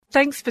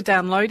Thanks for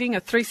downloading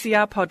a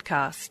 3CR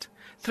podcast.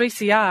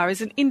 3CR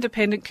is an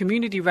independent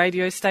community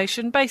radio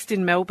station based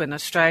in Melbourne,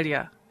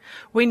 Australia.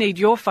 We need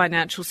your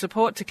financial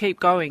support to keep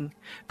going.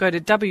 Go to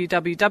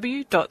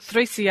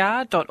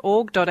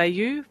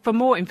www.3cr.org.au for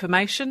more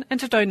information and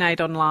to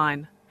donate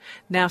online.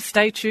 Now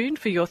stay tuned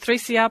for your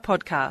 3CR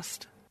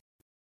podcast.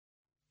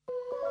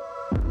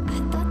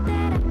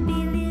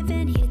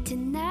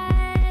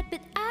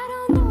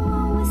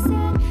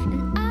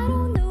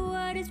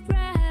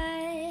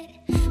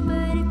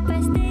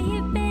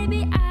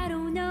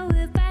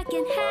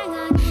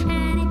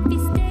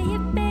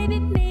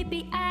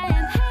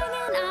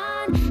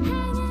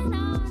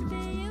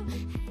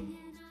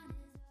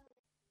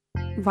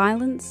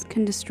 Violence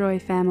can destroy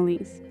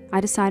families.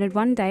 I decided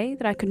one day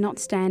that I could not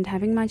stand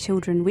having my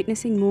children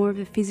witnessing more of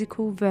the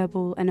physical,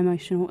 verbal and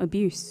emotional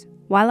abuse.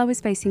 While I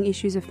was facing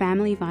issues of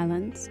family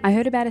violence, I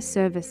heard about a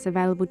service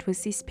available to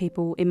assist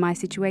people in my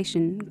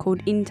situation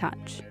called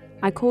InTouch.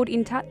 I called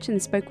InTouch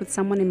and spoke with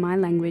someone in my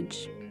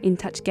language.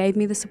 InTouch gave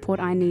me the support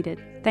I needed.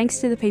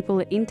 Thanks to the people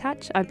at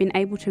InTouch, I've been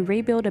able to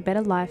rebuild a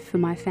better life for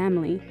my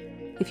family.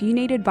 If you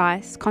need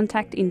advice,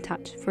 contact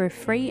InTouch for a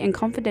free and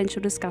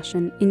confidential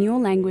discussion in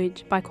your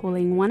language by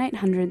calling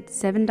 1800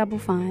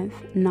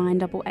 755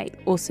 988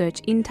 or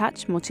search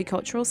InTouch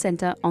Multicultural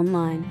Centre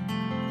online.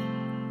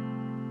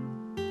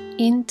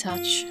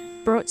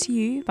 InTouch. Brought to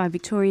you by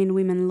Victorian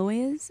Women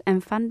Lawyers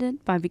and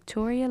funded by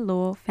Victoria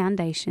Law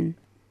Foundation.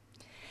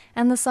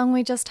 And the song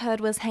we just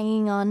heard was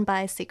Hanging On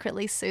by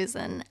Secretly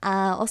Susan,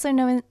 also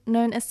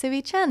known as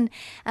Sui Chen.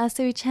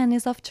 Sui Chen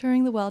is off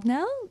touring the world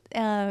now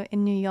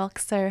in New York,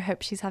 so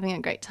hope she's having a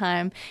great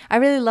time. I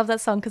really love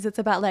that song because it's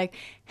about like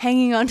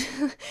hanging on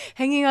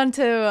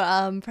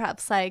to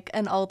perhaps like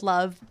an old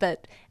love,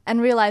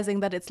 and realizing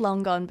that it's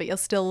long gone, but you're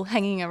still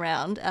hanging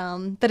around.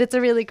 But it's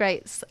a really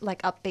great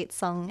like upbeat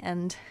song,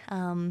 and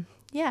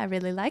yeah, I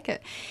really like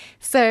it.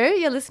 So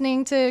you're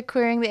listening to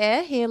Queering the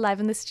Air here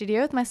live in the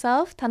studio with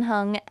myself, Tan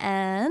Hung,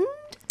 and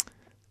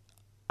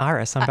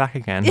Iris. I'm back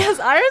again. Yes,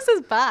 Iris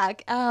is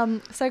back.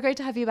 So great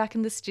to have you back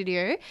in the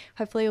studio.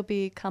 Hopefully it'll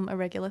become a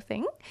regular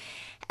thing.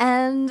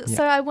 And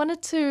so I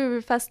wanted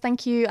to first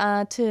thank you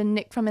to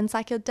Nick from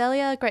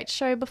Encyclodelia. Great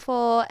show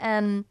before,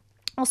 and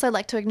also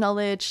like to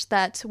acknowledge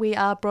that we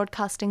are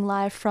broadcasting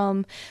live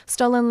from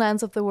stolen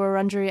lands of the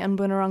Wurundjeri and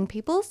Boonwurrung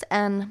peoples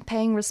and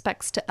paying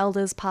respects to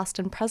elders past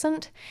and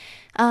present.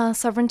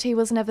 Sovereignty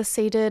was never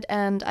ceded,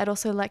 and I'd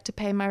also like to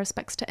pay my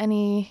respects to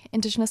any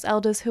Indigenous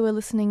elders who are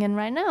listening in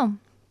right now.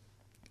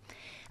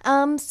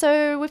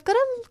 So we've got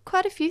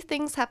quite a few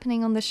things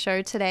happening on the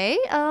show today,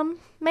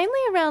 mainly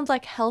around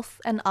like health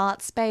and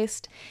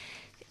arts-based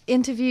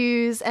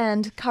interviews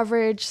and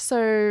coverage.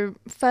 So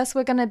first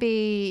we're going to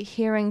be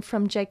hearing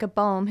from Jacob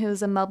Boehm, who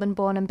is a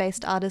Melbourne-born and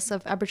based artist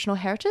of Aboriginal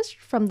heritage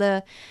from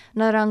the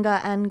Narungga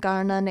and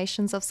Kaurna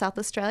nations of South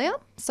Australia.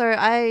 So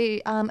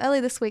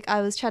early this week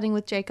I was chatting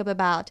with Jacob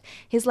about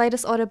his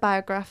latest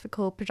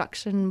autobiographical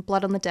production,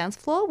 Blood on the Dance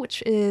Floor,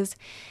 which will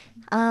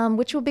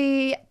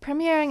be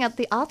premiering at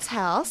the Arts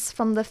House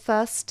from on the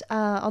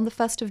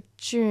 1st of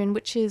June,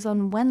 which is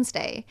on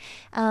Wednesday.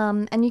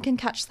 And you can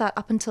catch that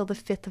up until the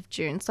 5th of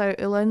June. So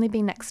it'll only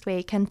be next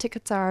week, and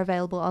tickets are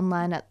available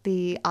online at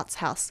the Arts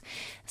House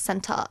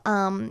Centre.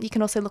 You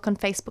can also look on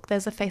Facebook.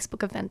 There's a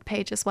Facebook event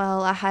page as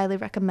well. I highly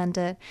recommend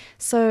it.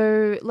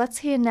 So let's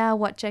hear now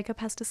what Jacob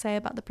has to say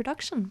about the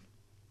production.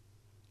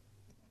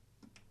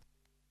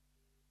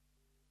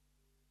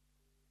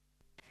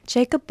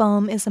 Jacob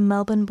Boehm is a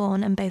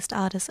Melbourne-born and based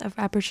artist of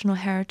Aboriginal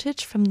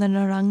heritage from the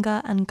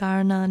Narungga and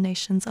Kaurna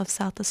nations of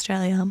South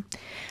Australia.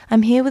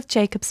 I'm here with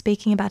Jacob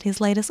speaking about his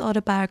latest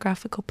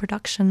autobiographical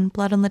production,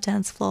 Blood on the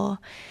Dance Floor.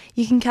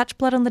 You can catch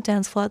Blood on the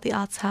Dance Floor at the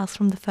Arts House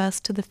from the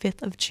 1st to the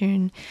 5th of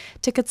June.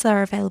 Tickets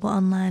are available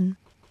online.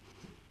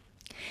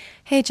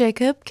 Hey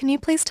Jacob, can you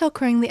please tell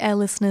Queering the Air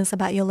listeners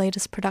about your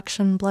latest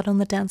production, Blood on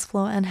the Dance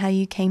Floor, and how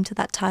you came to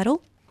that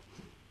title?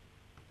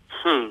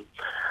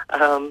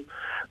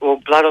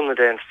 Well, Blood on the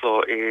Dance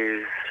Floor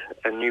is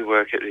a new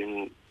work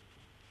in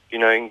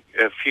a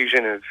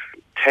fusion of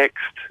text,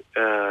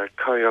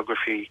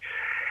 choreography,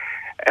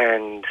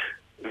 and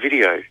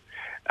video.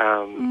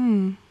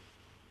 I've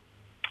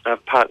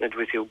partnered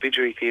with the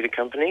Ilbidgeri Theatre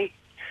Company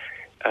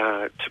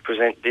to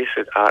present this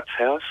at Arts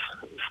House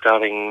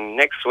starting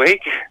next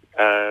week.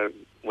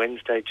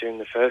 Wednesday, June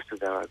the 1st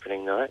is our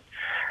opening night.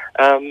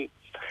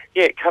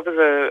 It covers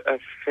a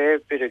fair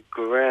bit of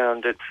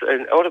ground. It's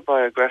an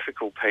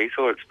autobiographical piece,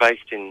 or it's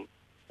based in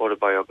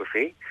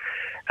autobiography,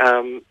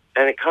 and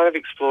it kind of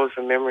explores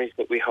the memories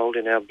that we hold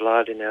in our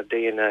blood, in our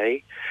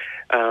DNA,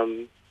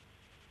 and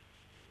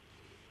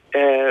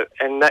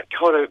that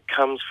kind of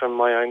comes from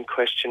my own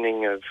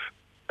questioning of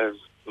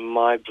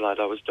my blood.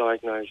 I was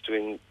diagnosed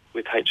with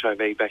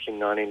HIV back in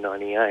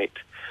 1998,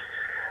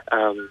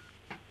 and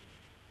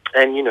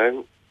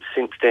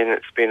since then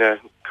it's been a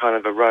kind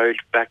of a road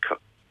back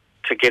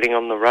to getting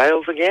on the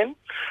rails again.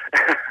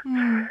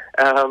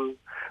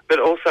 But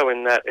also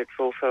in that, it's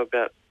also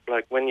about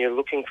like when you're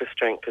looking for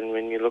strength and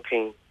when you're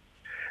looking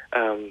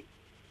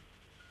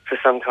for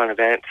some kind of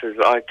answers,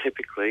 I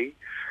typically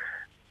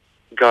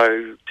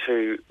go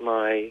to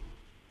my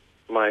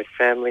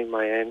family,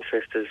 my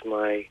ancestors,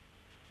 my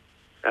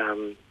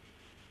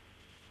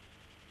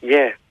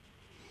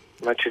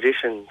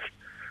traditions.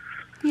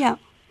 Yeah.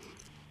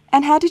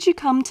 And how did you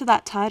come to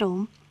that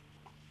title?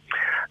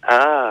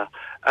 Well,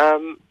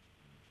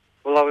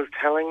 I was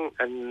telling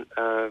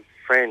a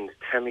friend,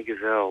 Tammy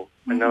Gazelle,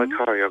 another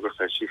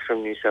choreographer. She's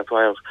from New South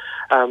Wales.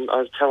 I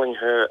was telling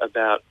her a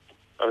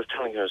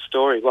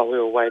story while we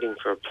were waiting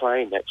for a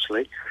plane,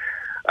 actually,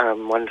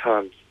 one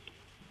time.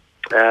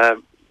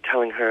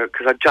 Telling her,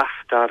 because I just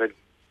started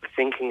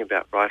thinking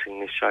about writing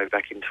this show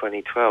back in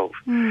 2012.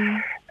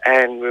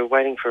 And we were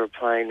waiting for a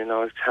plane, and I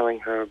was telling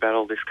her about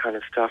all this kind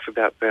of stuff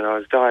about when I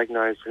was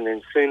diagnosed. And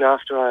then soon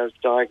after I was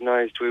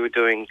diagnosed, we were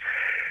doing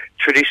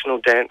traditional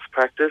dance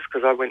practice,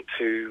 because I went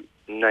to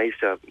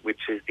NAISA,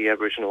 which is the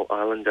Aboriginal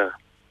Islander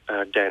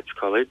Dance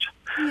College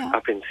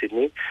up in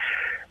Sydney.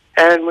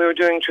 And we were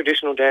doing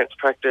traditional dance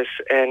practice,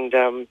 and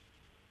in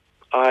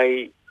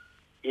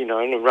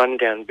a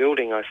rundown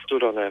building, I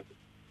stood on a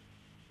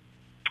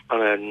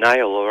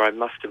nail, or I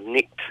must have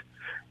nicked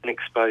an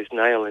exposed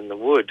nail in the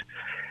wood,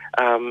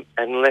 and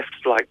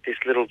left like this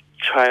little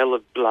trail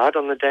of blood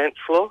on the dance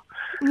floor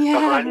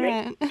behind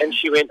me. And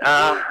she went,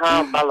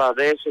 "Aha, Bella,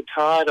 there's your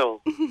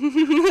title."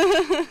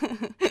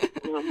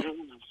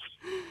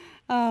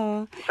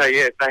 Oh. So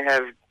yes, they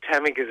have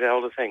Tammy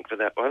Gazelle to thank for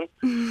that one.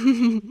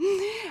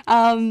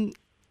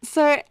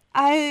 So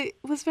I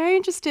was very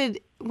interested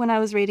when I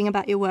was reading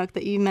about your work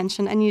that you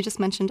mentioned, and you just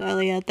mentioned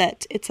earlier,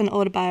 that it's an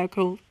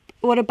autobiographical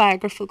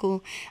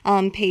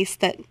piece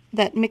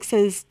that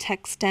mixes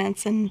text,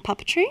 dance, and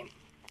puppetry.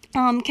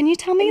 Can you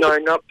tell me? No,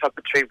 not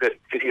puppetry, but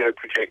video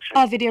projection.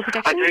 Oh, video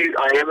projection.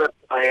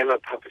 I am a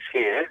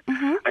puppeteer.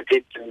 I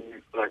did do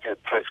like a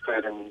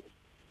postgrad and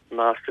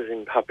masters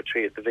in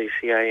puppetry at the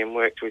VCA, and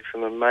worked with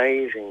some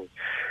amazing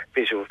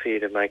visual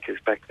theatre makers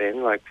back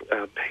then, like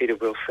Peter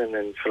Wilson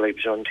and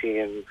Philippe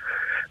Jonty and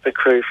the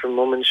crew from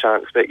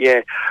Mummenschanz. But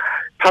yeah,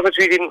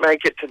 puppetry didn't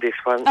make it to this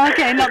one.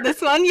 Okay, not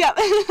this one. Yep.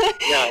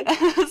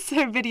 No.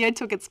 So video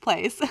took its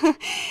place.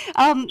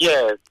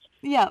 Yeah.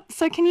 Yeah.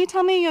 So can you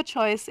tell me your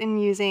choice in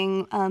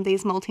using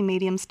these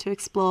multi-mediums to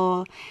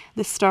explore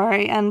this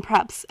story, and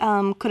perhaps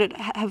could it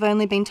have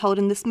only been told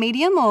in this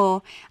medium,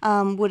 or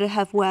would it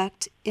have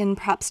worked in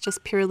perhaps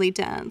just purely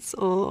dance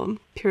or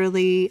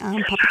purely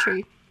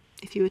puppetry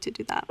if you were to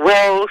do that?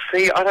 Well,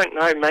 see, I don't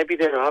know. Maybe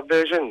there are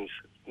versions.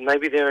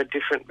 Maybe there are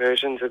different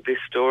versions of this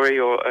story,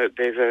 or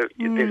there's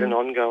an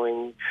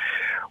ongoing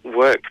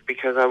work,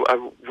 because I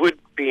would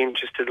be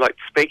interested, like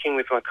speaking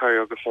with my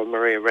choreographer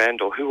Maria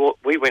Randall, who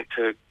we went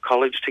to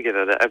college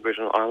together, the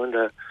Aboriginal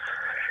Islander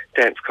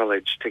Dance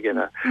College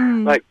together.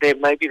 Like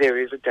maybe there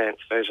is a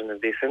dance version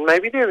of this, and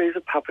maybe there is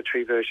a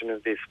puppetry version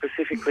of this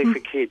specifically for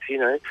kids,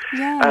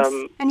 Yes.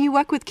 And you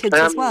work with kids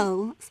as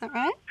well, is that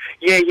right?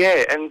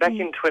 Yeah. And back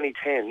in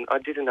 2010, I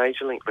did an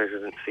AsiaLink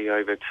residency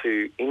over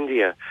to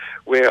India,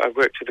 where I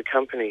worked with a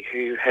company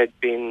who had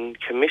been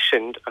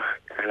commissioned,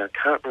 and I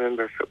can't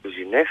remember if it was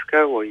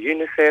UNESCO or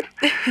UNICEF.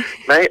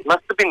 It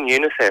must have been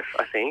UNICEF,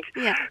 I think,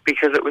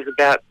 because it was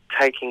about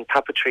taking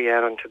puppetry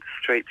out onto the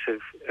streets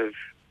of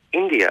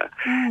India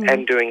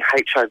and doing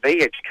HIV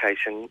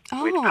education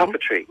with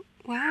puppetry.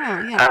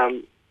 Wow, yeah.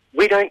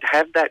 We don't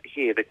have that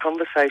here. The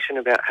conversation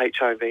about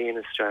HIV in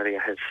Australia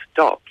has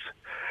stopped,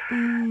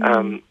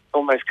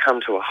 almost come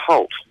to a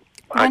halt.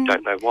 I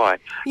don't know why.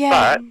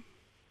 Yeah. But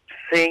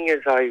seeing as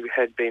I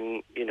had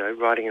been,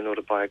 writing an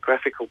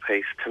autobiographical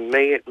piece, to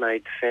me it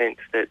made sense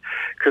that,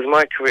 because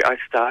my career, I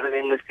started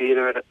in the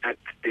theatre at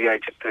the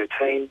age of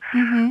 13.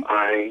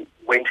 I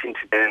went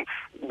into dance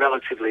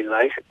relatively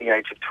late at the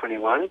age of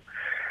 21.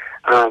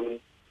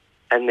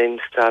 And then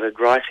started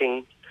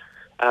writing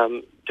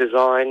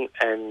design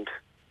and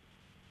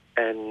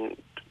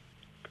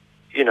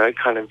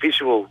kind of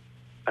visual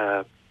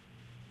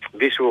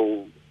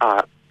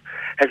art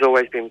has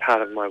always been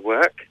part of my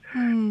work.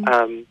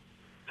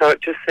 So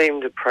it just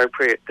seemed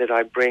appropriate that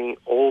I bring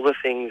all the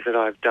things that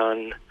I've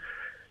done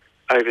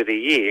over the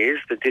years,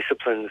 the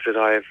disciplines that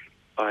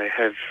I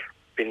have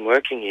been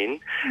working in,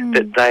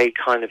 that they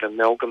kind of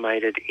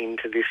amalgamated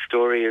into this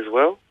story as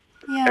well.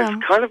 Yeah.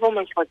 It's kind of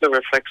almost like a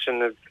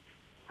reflection of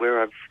where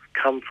I've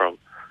come from.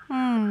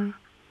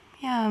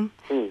 Yeah,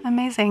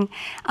 amazing.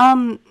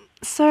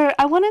 So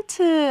I wanted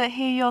to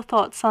hear your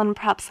thoughts on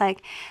perhaps,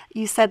 like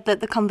you said that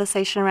the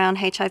conversation around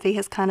HIV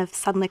has kind of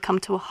suddenly come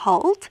to a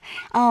halt.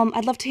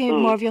 I'd love to hear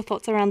more of your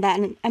thoughts around that,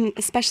 and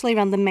especially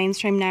around the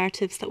mainstream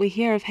narratives that we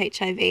hear of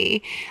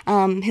HIV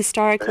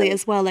historically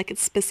as well, like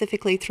it's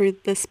specifically through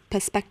this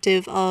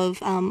perspective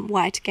of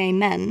white gay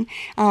men.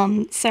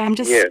 So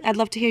I'd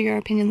love to hear your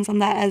opinions on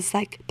that as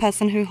like a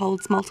person who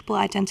holds multiple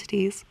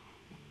identities.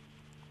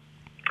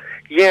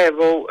 Yeah,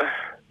 well,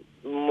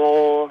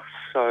 more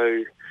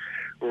so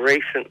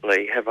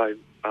recently have I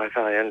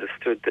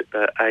understood that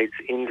the AIDS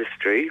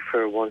industry,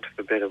 for want of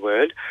a better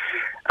word,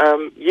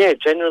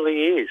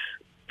 generally is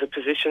the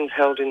positions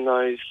held in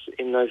those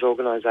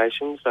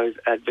organisations, those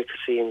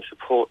advocacy and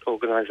support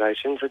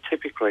organisations, are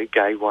typically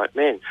gay white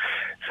men.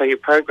 So your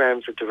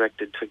programs are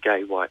directed to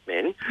gay white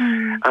men.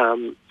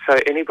 So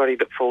anybody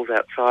that falls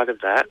outside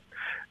of that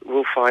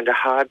will find a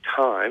hard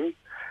time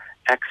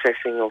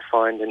accessing or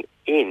find an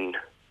in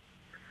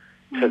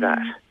to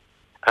that.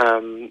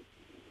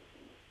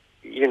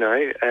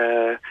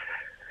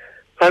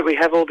 Like we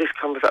have all this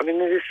conversation.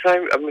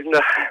 I mean,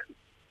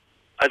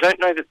 I don't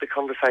know that the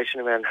conversation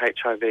around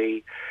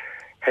HIV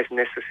has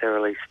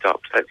necessarily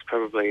stopped. That's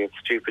probably a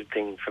stupid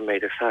thing for me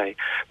to say,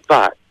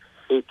 but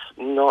it's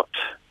not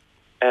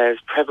as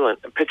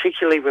prevalent,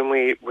 particularly when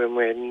we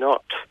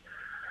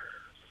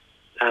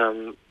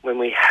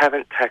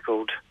haven't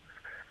tackled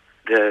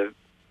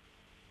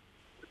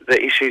the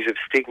issues of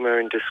stigma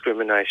and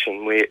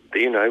discrimination. We've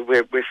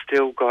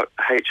still got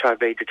HIV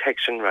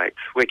detection rates.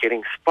 We're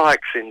getting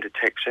spikes in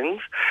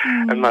detections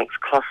amongst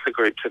cluster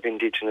groups of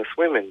Indigenous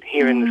women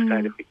here in the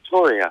state of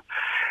Victoria.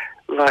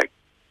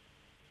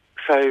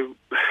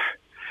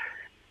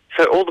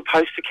 So all the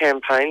poster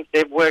campaigns,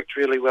 they've worked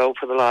really well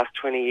for the last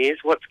 20 years.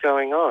 What's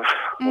going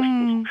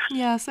on?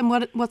 Yes, and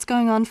what's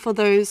going on for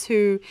those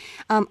who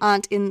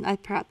aren't in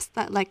perhaps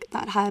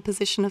that higher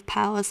position of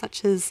power,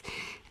 such as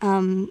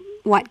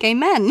white gay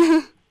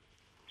men?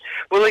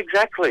 Well,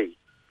 exactly.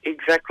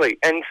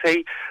 And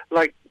see,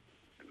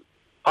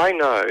 I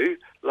know,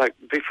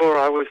 before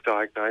I was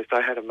diagnosed,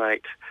 I had a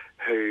mate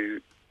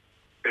who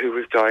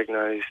was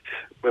diagnosed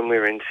when we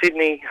were in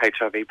Sydney,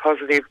 HIV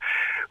positive.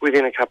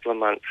 Within a couple of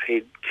months,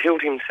 he'd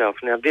killed himself.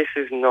 Now, this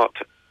is not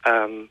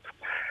a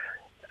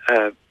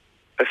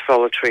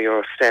solitary or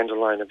a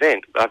standalone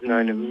event. I've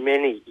known of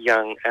many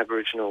young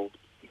Aboriginal,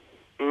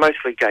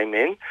 mostly gay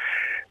men,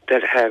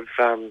 that have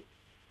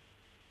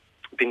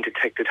been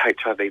detected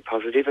HIV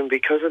positive, and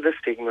because of the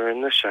stigma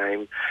and the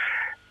shame,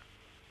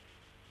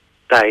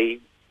 they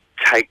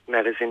take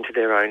matters into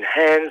their own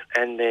hands,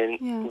 and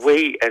then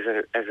we as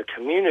a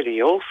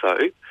community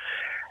also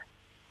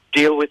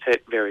deal with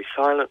it very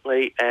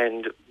silently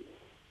and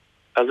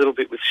a little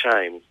bit with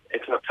shame.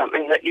 It's not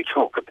something that you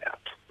talk about.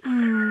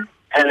 And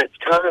it's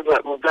kind of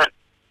like, well, that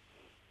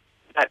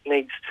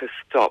needs to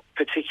stop,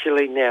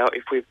 particularly now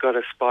if we've got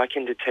a spike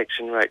in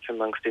detection rates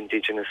amongst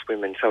Indigenous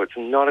women. So it's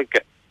not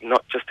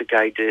just a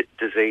gay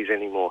disease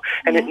anymore,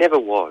 and it never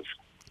was.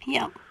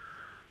 Yeah.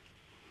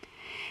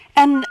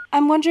 And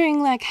I'm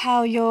wondering,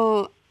 how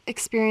your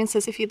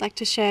experiences, if you'd like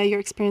to share your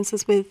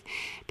experiences with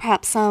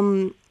perhaps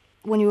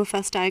when you were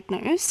first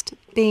diagnosed,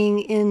 being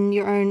in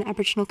your own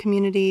Aboriginal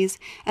communities,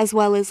 as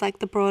well as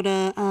the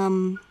broader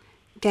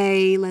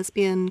gay,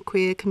 lesbian,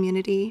 queer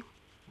community.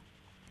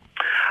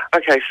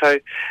 Okay, so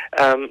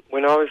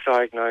when I was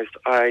diagnosed,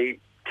 I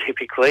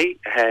typically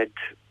had,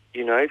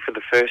 for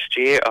the first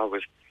year, I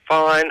was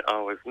fine,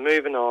 I was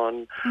moving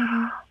on,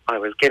 I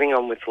was getting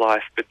on with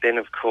life, but then,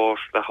 of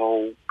course, the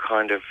whole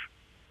kind of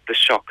the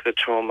shock, the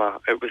trauma,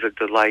 it was a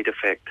delayed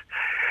effect.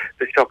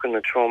 The shock and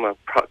the trauma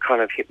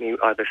kind of hit me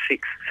either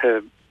 6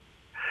 to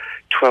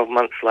 12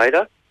 months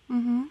later,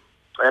 and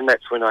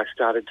that's when I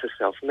started to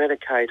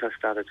self-medicate. I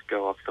started to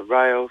go off the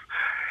rails,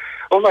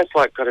 almost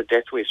like got a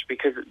death wish,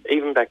 because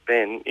even back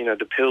then,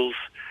 the pills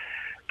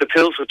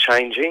were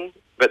changing,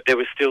 but there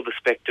was still the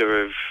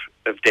spectre of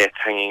death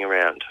hanging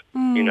around.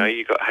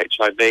 You got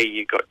HIV,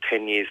 you got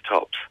 10 years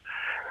tops.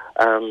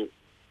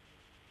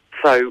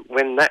 So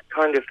when that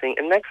kind of thing,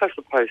 and that's, I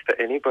suppose, for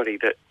anybody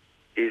that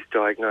is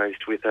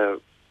diagnosed with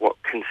what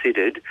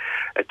considered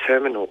a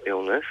terminal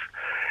illness,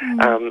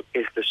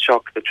 is the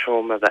shock, the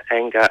trauma, the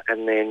anger,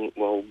 and then,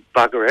 well,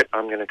 bugger it,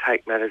 I'm going to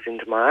take matters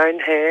into my own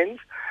hands.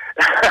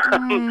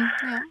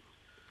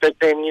 But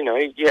then,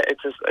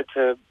 it's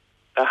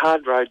a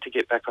hard road to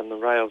get back on the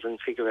rails and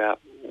figure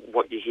out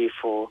what you're here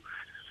for,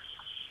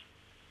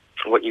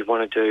 what you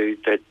want to do,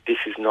 that this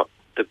is not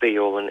the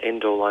be-all and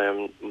end-all. I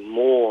am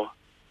more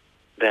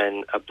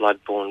than a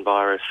blood-borne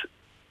virus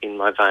in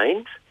my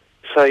veins.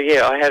 So,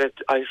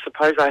 I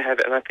suppose I have,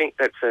 and I think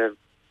that's a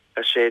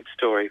shared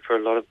story for a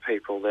lot of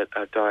people that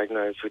are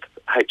diagnosed with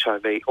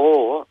HIV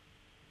or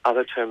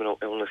other terminal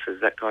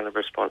illnesses. That kind of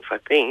response, I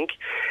think,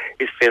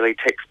 is fairly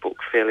textbook,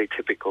 fairly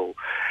typical.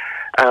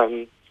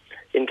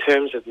 In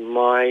terms of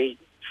my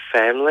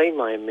family,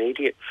 my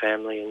immediate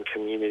family and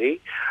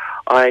community,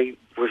 I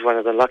was one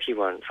of the lucky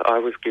ones. I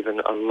was given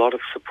a lot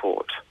of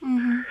support.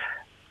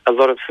 A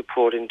lot of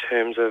support in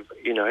terms of,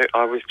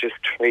 I was just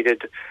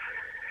treated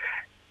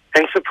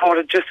and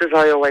supported just as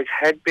I always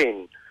had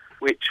been,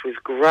 which was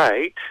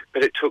great,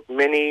 but it took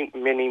many,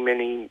 many,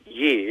 many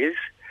years.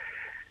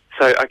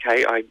 So,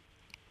 okay, I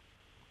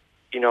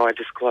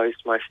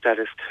disclosed my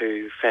status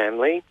to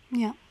family.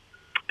 Yeah.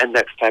 And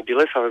that's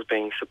fabulous. I was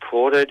being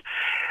supported.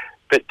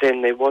 But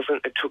then it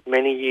took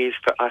many years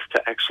for us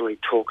to actually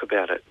talk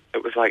about it.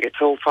 It was like,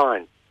 it's all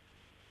fine.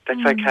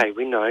 That's okay.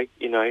 We know,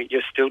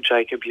 you're still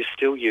Jacob, you're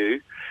still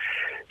you.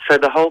 So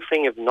the whole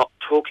thing of not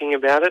talking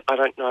about it, I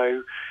don't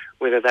know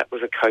whether that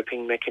was a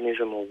coping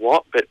mechanism or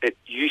what, but it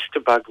used to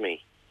bug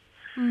me.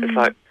 It's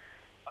like,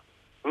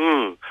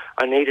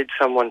 I needed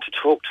someone to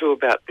talk to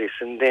about this.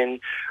 And then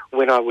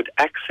when I would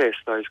access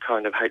those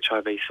kind of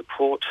HIV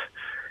support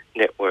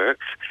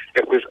networks,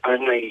 it was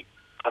only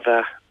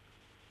other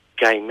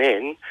gay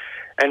men,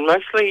 and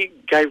mostly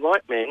gay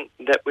white men,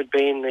 that would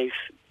be in these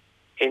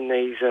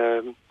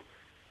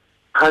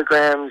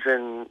programs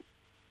and,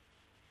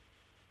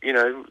 you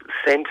know,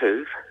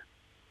 centres.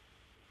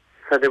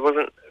 So there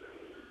wasn't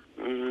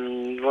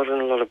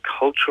a lot of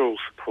cultural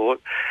support.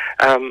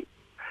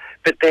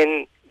 But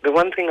then the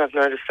one thing I've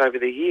noticed over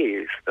the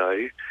years,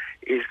 though,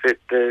 is that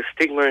the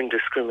stigma and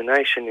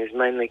discrimination is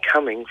mainly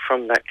coming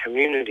from that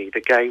community,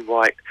 the gay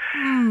white,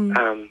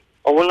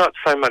 well, not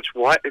so much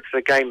white, it's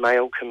the gay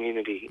male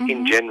community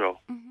in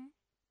general.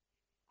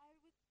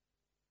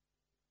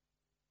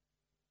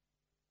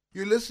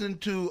 You're listening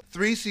to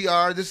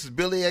 3CR. This is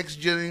Billy X.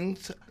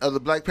 Jennings of the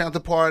Black Panther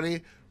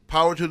Party.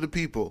 Power to the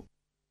people.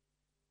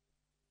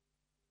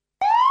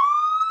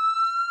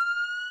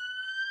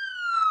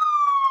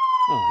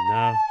 Oh,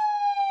 no.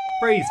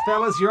 Freeze,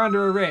 fellas, you're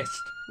under arrest.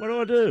 What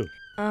do I do?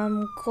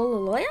 Call a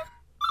lawyer?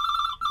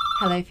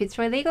 Hello,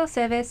 Fitzroy Legal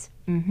Service.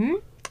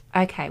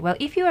 Okay, well,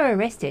 if you are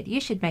arrested, you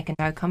should make a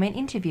no-comment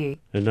interview.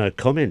 A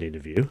no-comment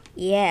interview?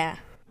 Yeah.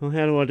 Well,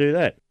 how do I do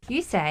that?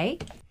 You say...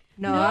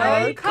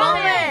 No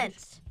comment!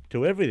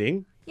 To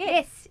everything?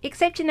 Yes,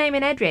 except your name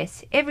and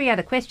address. Every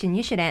other question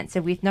you should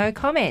answer with no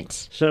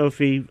comment. So if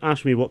he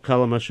asks me what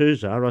colour my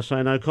shoes are, I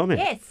say no comment?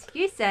 Yes,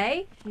 you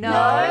say...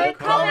 No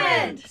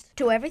comment!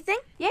 To everything?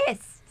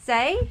 Yes,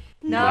 say...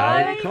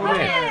 No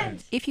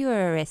comment! If you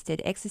are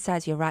arrested,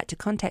 exercise your right to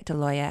contact a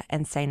lawyer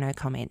and say no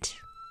comment.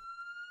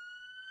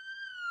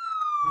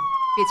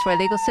 Fitzroy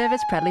Legal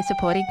Service proudly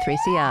supporting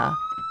 3CR.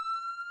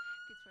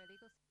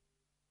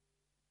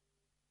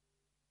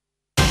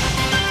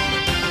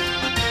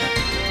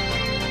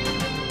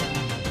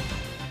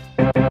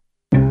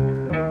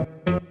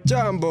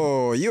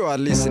 Jumbo, you are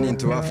listening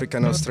to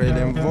African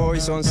Australian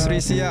Voice on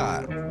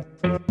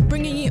 3CR.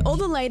 Bringing you all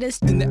the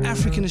latest in the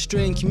African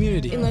Australian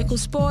community, in local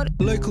sport,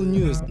 local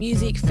news,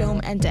 music, film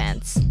and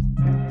dance.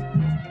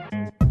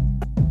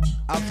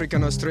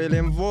 African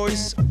Australian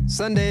Voice,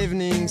 Sunday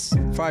evenings,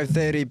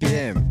 5:30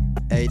 p.m,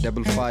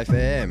 8:55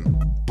 a.m.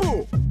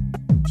 Boo!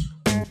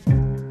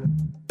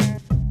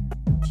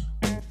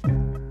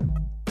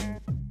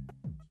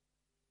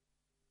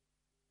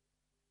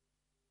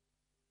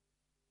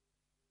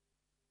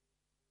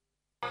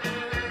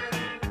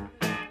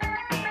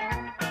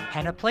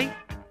 Panoply,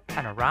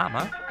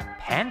 panorama,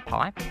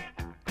 panpipe,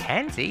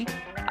 pansy,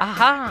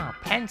 aha,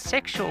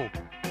 pansexual,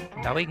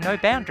 knowing no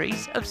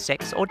boundaries of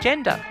sex or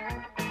gender.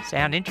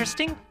 Sound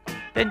interesting?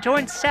 Then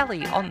join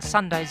Sally on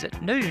Sundays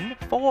at noon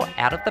for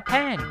Out of the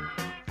Pan.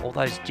 All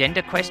those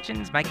gender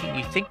questions making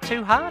you think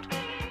too hard?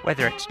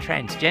 Whether it's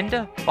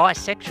transgender,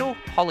 bisexual,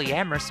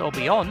 polyamorous or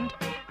beyond,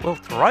 we'll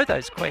throw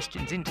those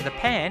questions into the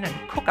pan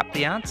and cook up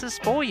the answers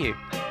for you.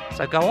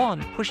 So go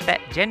on, push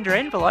that gender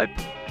envelope,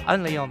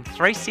 only on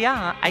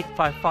 3CR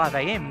 855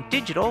 AM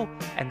digital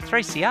and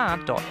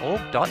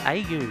 3cr.org.au.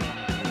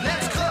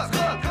 Let's cook.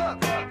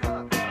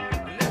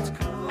 Let's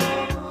cook.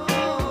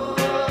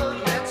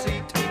 Let's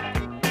eat.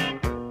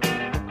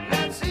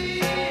 Let's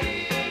eat.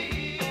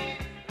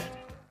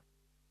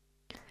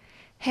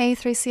 Hey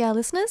 3CR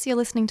listeners, you're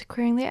listening to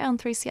Queering the Air on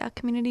 3CR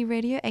Community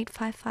Radio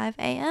 855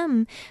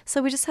 AM.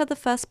 So we just had the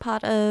first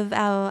part of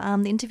our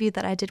the interview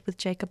that I did with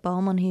Jacob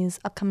Boehm on his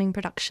upcoming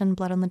production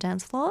Blood on the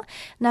Dance Floor.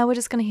 Now we're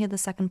just going to hear the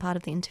second part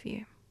of the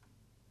interview.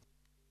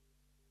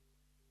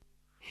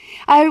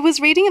 I was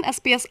reading an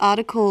SBS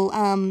article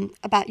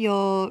about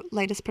your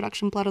latest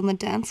production, Blood on the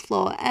Dance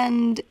Floor,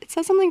 and it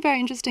says something very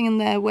interesting in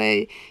there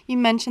where you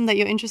mentioned that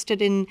you're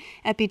interested in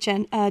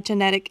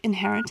epigenetic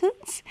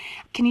inheritance.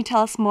 Can you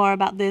tell us more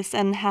about this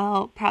and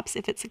how, perhaps,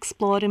 if it's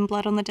explored in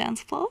Blood on the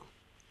Dance Floor?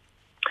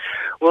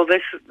 Well,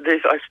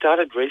 I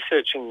started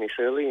researching this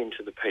early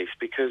into the piece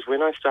because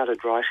when I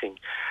started writing,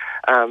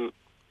 I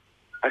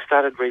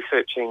started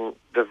researching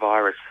the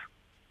virus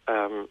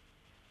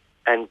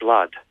and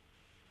blood.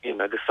 You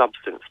know, the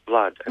substance,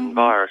 blood and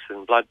virus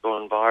and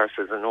blood-borne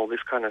viruses and all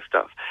this kind of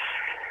stuff.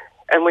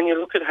 And when you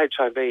look at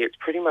HIV, it's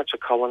pretty much a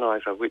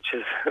colonizer, which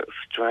is a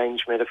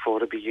strange metaphor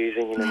to be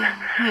using in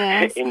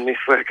this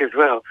work as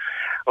well.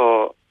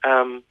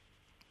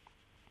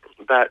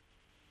 But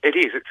it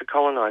is, it's a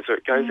colonizer.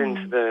 It goes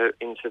into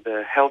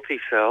the healthy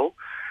cell,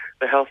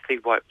 the healthy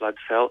white blood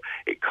cell.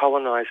 It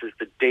colonizes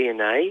the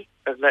DNA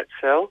of that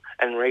cell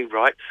and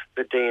rewrites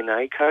the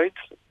DNA codes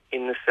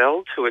in the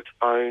cell to its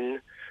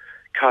own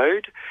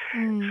code,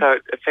 so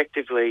it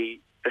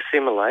effectively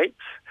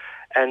assimilates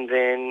and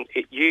then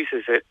it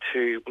uses it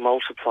to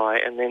multiply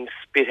and then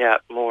spit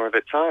out more of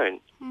its own.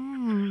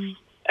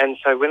 And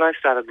so when I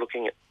started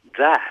looking at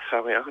that,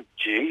 I went, oh,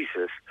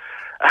 Jesus.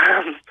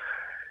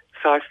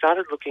 So I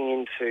started looking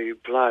into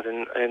blood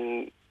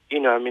and you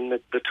know, I mean,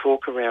 the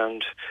talk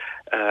around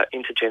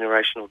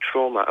intergenerational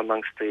trauma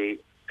amongst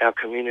our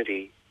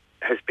community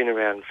has been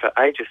around for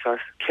ages. So I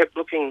kept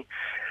looking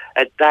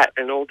at that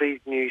and all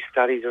these new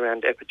studies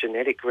around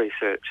epigenetic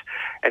research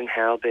and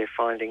how they're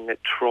finding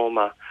that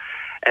trauma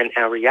and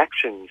our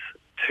reactions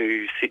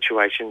to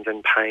situations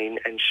and pain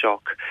and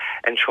shock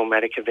and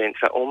traumatic events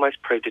are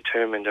almost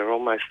predetermined,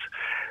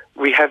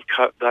 we have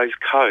those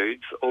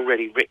codes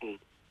already written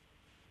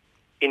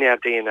in our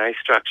DNA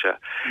structure.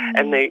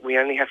 And we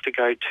only have to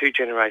go 2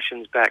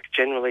 generations back,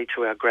 generally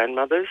to our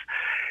grandmothers,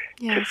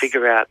 to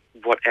figure out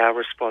what our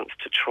response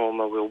to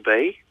trauma will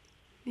be.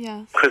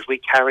 Yes. Because we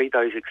carry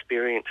those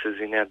experiences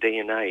in our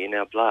DNA, in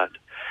our blood.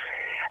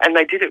 And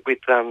they did it with,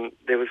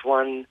 there was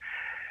one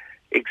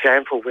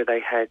example where they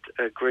had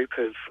a group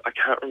of, I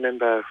can't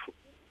remember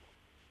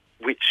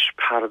which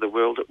part of the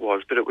world it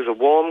was, but it was a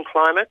warm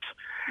climate,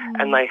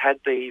 and they had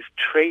these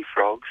tree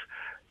frogs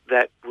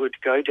that would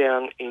go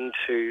down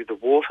into the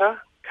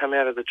water, come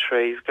out of the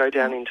trees, go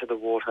down into the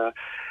water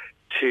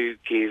to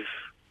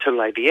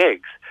lay the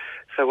eggs.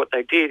 So what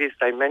they did is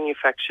they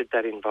manufactured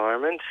that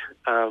environment.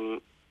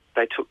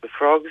 They took the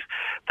frogs,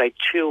 they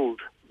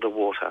chilled the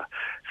water.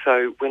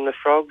 So when the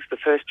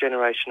first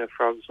generation of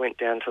frogs went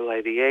down to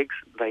lay the eggs,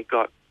 they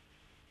got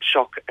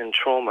shock and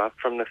trauma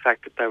from the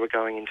fact that they were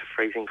going into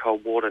freezing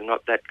cold water,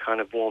 not that kind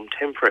of warm,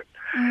 temperate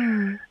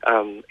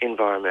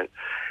environment.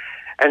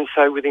 And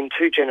so within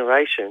 2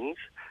 generations,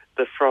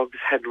 the frogs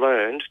had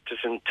learned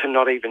to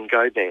not even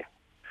go there.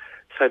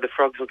 So the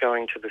frogs were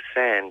going to the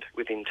sand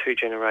within 2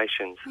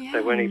 generations. Yeah.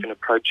 They weren't even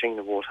approaching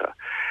the water.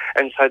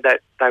 And so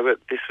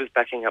this was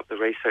backing up the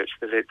research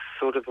that it's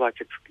sort of like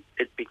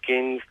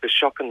the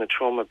shock and the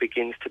trauma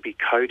begins to be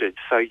coded.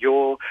 So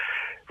your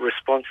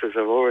responses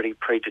are already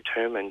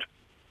predetermined.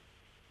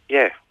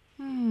 Yeah.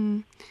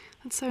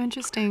 That's so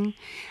interesting.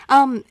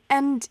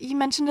 And you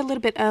mentioned a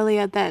little bit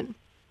earlier that,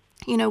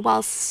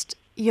 whilst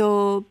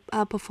your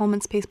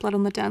performance piece, Blood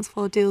on the Dance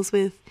Floor, deals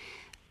with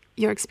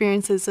your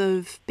experiences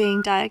of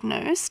being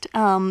diagnosed,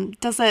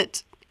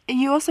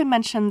 you also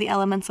mentioned the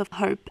elements of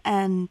hope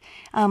and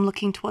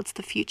looking towards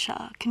the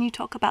future. Can you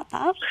talk about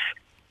that?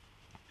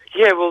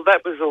 Yeah, well,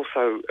 that was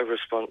also a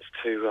response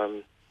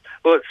to,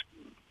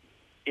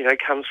 it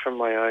comes from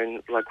my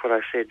own, like what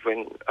I said,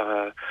 when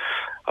I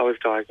was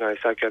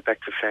diagnosed, I go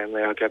back to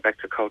family, I go back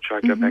to culture,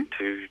 I go back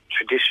to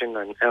tradition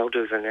and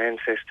elders and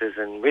ancestors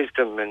and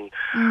wisdom and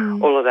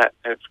all of that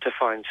to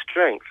find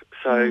strength.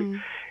 So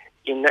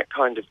in that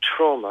kind of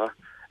trauma,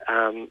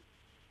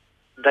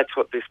 that's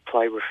what this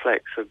play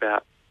reflects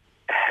about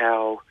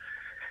how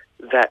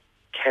that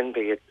can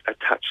be a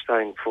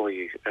touchstone for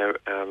you,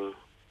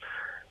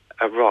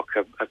 a rock,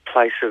 a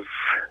place of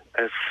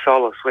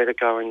solace where to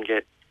go and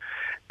get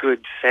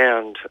good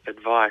sound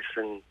advice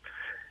and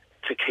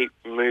to keep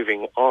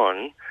moving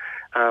on.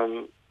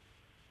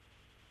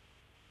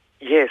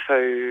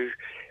 So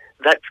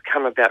that's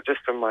come about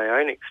just from my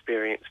own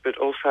experience, but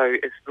also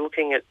it's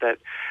looking at that,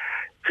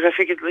 because I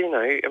figured,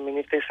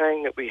 if they're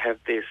saying that we have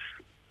these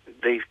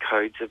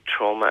codes of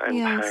trauma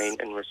and pain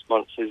and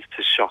responses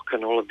to shock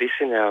and all of this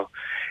in us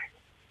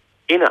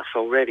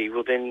already,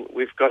 well then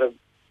we've got to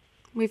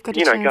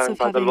going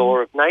by the law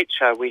of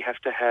nature, we have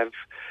to have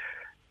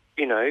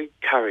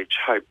courage,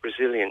 hope,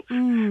 resilience,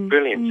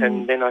 brilliance.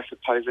 And then I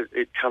suppose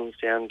it comes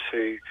down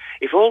to,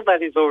 if all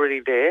that is already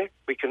there,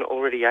 we can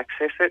already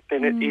access it,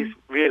 then it is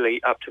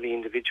really up to the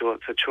individual.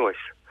 It's a choice.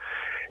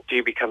 Do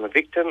you become a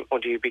victim or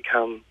do you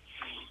become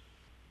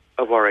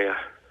a warrior?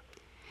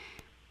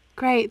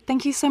 Great.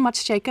 Thank you so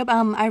much, Jacob.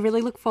 I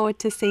really look forward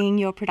to seeing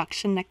your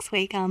production next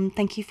week.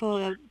 Thank you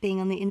for being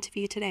on the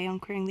interview today on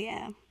Queering the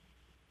Air.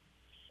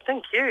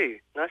 Thank you.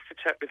 Nice to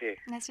chat with you.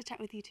 Nice to chat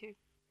with you too.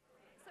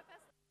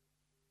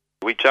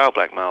 We jail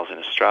black males in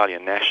Australia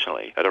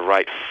nationally at a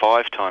rate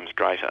 5 times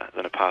greater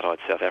than apartheid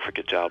South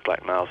Africa jailed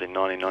black males in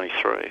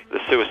 1993. The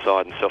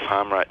suicide and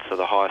self-harm rates are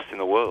the highest in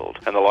the world,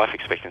 and the life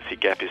expectancy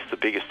gap is the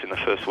biggest in the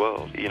first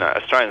world.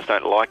 Australians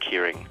don't like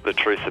hearing the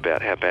truth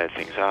about how bad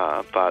things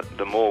are, but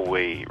the more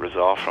we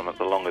resolve from it,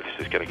 the longer this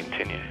is going to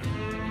continue.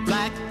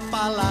 Black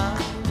fella,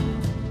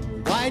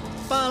 white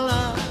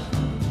fella,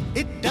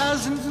 it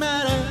doesn't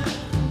matter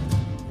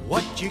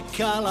what you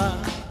colour.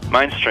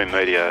 Mainstream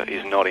media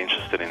is not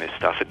interested in this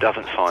stuff. It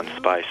doesn't find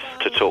space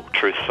to talk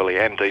truthfully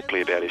and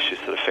deeply about issues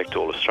that affect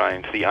all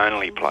Australians. The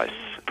only place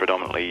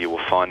predominantly you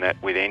will find that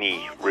with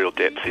any real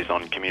depth is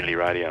on community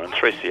radio, and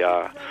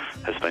 3CR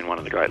has been one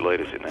of the great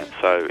leaders in that.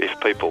 So if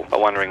people are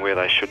wondering where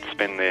they should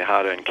spend their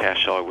hard-earned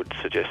cash, I would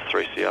suggest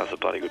 3CR is a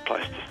bloody good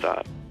place to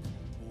start.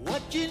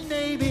 What your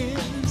name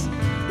is,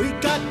 we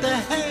got the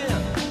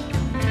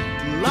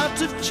hair,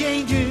 lots of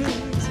changes,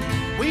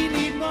 we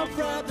need more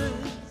brothers.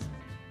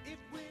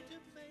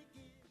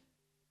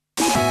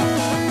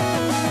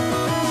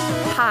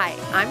 Hi,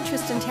 I'm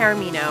Tristan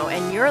Taramino,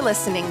 and you're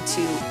listening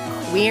to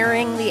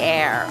Queering the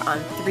Air on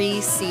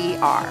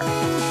 3CR.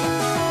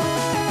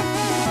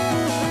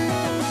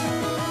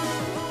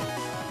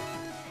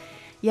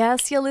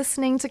 Yes, you're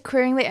listening to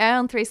Queering the Air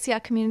on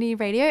 3CR Community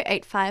Radio,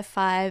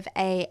 855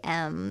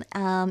 AM.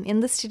 In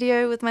the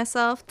studio with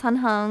myself, Tan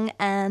Hung,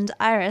 and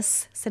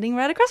Iris, sitting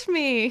right across from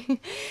me.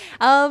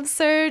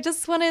 So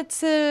just wanted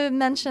to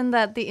mention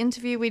that the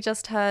interview we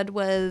just heard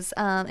was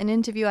an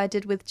interview I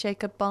did with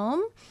Jacob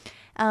Baum.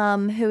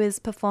 who is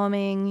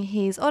performing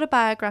his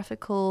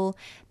autobiographical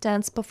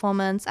dance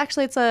performance.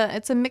 Actually,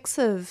 it's a mix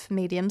of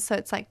mediums, so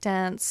it's like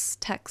dance,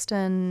 text,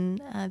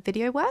 and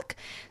video work.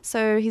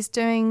 So he's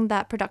doing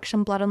that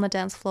production, Blood on the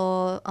Dance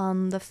Floor,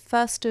 on the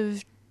 1st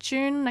of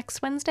June,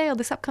 next Wednesday, or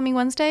this upcoming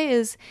Wednesday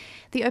is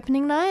the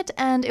opening night,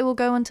 and it will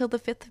go until the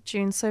 5th of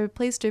June. So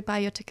please do buy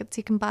your tickets.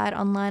 You can buy it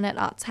online at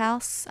Arts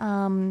House.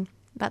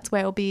 That's where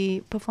it'll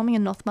be performing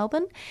in North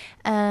Melbourne.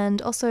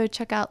 And also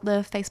check out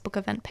the Facebook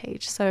event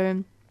page.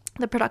 So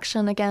the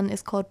production, again,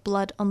 is called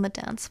Blood on the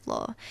Dance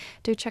Floor.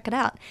 Do check it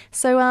out.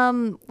 So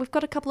we've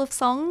got a couple of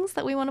songs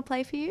that we want to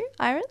play for you,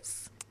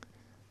 Iris.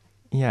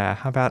 Yeah,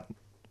 how about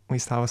we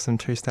start with some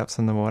Two Steps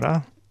on the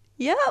Water?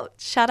 Yeah,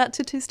 shout out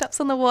to Two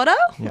Steps on the Water.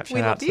 Yep,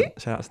 we love you.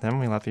 Shout out to them.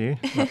 We love you.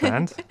 Love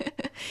band.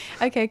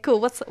 Okay,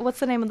 cool. What's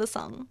the name of the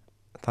song?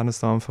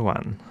 Thunderstorm for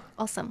One.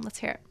 Awesome. Let's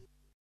hear it.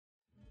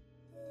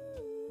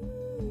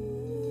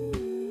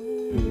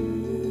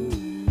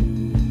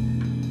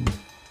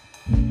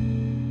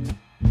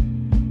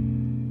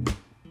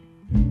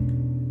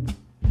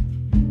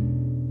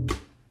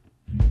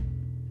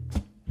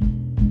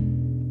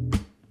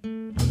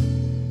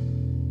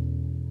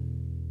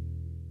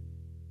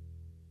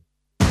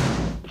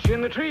 In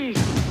the trees.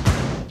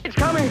 It's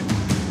coming.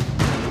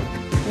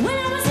 When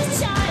I was a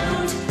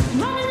child,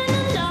 running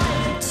in the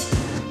light,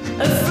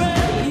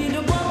 afraid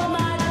of what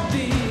might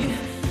be,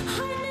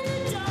 hiding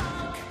in the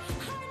dark,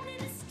 hiding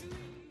in the street.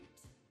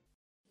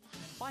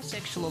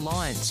 Bisexual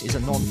Alliance is a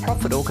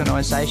non-profit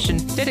organisation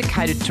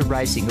dedicated to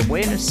raising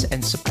awareness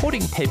and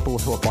supporting people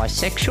who are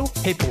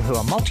bisexual, people who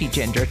are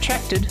multigender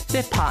attracted,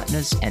 their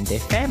partners and their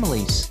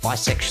families.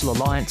 Bisexual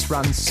Alliance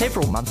runs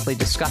several monthly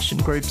discussion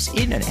groups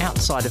in and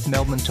outside of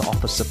Melbourne to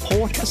offer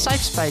support, a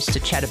safe space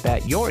to chat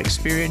about your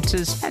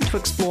experiences and to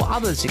explore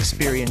others'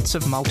 experience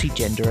of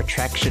multigender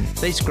attraction.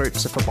 These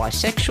groups are for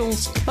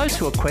bisexuals, those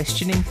who are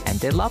questioning and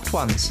their loved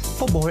ones.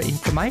 For more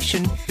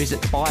information,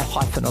 visit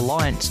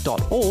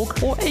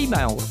bi-alliance.org or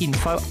email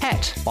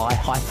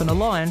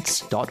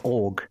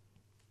info@bi-alliance.org.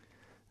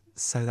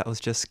 So that was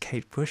just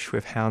Kate Bush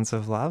with Hounds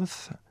of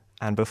Love.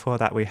 And before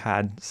that, we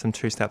had some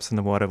Two Steps in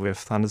the Water with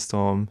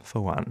Thunderstorm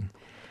for One.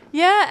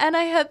 Yeah, and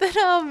I heard that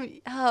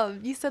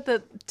you said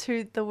that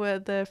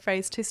the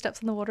phrase "Two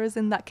Steps in the Water" is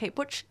in that Kate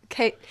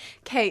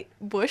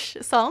Bush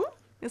song.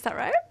 Is that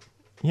right?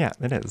 Yeah,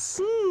 it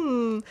is.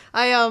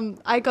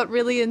 I got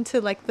really into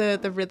like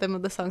the rhythm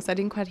of the song, so I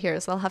didn't quite hear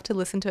it, so I'll have to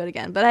listen to it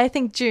again. But I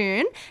think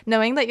June,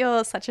 knowing that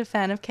you're such a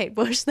fan of Kate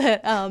Bush,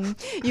 that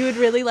you would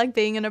really like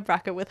being in a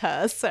bracket with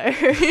her. So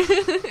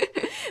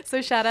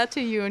so shout out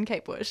to you and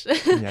Kate Bush.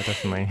 Yeah,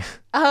 definitely.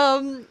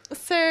 So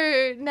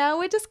now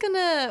we're just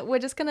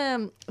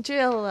gonna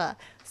Jill.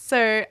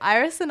 So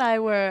Iris and I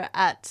were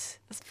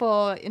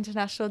for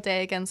International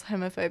Day Against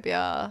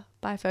Homophobia,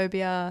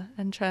 Biphobia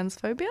and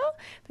Transphobia.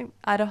 I think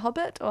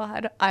IDAHOBIT or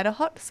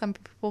IDAHOT. Some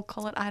people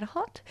call it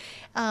IDAHOT.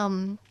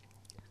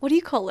 What do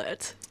you call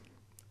it?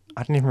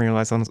 I didn't even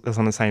realise it was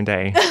on the same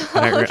day.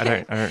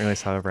 I don't really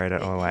celebrate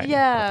it or like.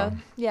 Yeah.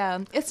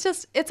 It's a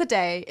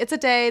day. It's a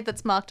day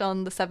that's marked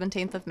on the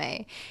 17th of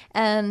May,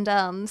 and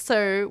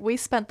so we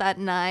spent that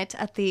night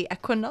at the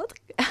Equinox.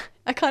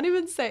 I can't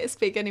even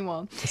speak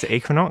anymore. Is it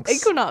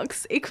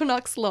Equinox?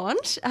 Equinox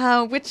launch,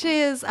 which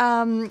is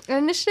an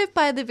initiative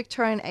by the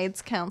Victorian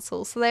AIDS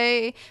Council. So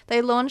they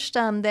launched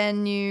their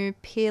new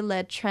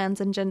peer-led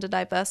trans and gender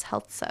diverse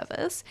health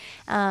service,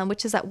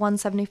 which is at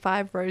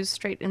 175 Rose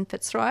Street in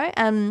Fitzroy.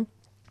 And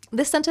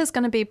this centre is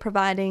going to be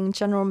providing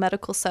general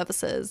medical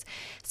services,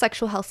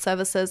 sexual health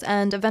services,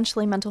 and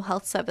eventually mental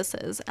health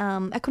services.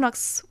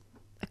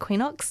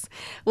 Equinox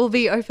will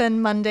be open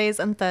Mondays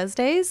and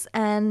Thursdays,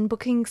 and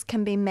bookings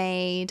can be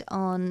made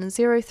on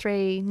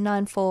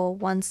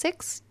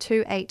 039416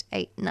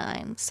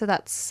 2889. So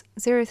that's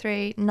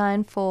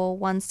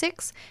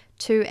 039416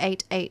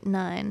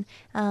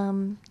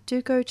 2889.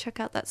 Do go check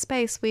out that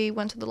space. We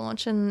went to the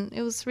launch and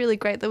it was really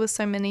great. There were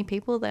so many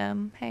people there.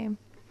 Hey.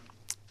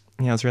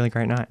 Yeah, it was a really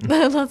great night.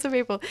 Lots of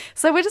people.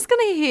 So we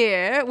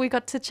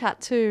got to chat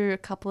to a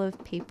couple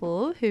of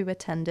people who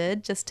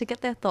attended just to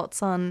get their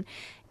thoughts on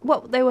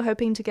what they were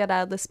hoping to get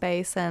out of the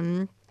space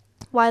and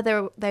why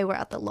they were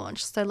at the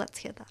launch. So let's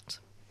hear that.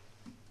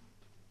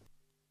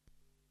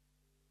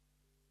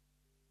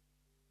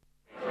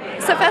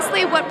 So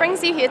firstly, what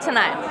brings you here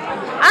tonight?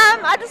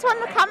 I just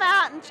wanted to come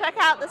out and check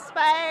out the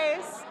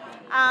space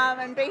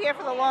and be here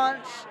for the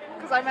launch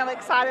because I'm really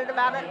excited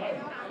about it.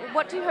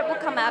 What do you hope will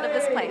come out of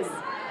this place?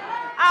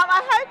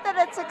 I hope that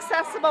it's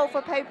accessible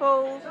for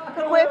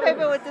queer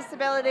people with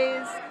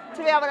disabilities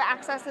to be able to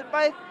access it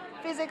both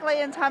physically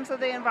in terms of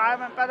the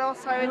environment, but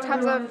also in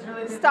terms of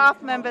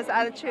staff members'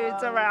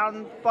 attitudes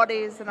around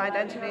bodies and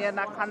identity and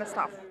that kind of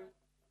stuff.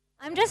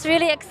 I'm just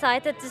really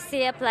excited to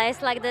see a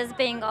place like this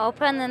being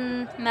open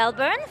in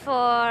Melbourne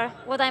for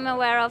what I'm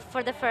aware of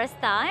for the first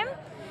time.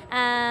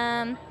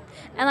 And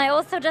I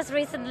also just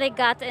recently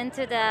got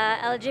into the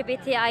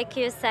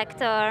LGBTIQ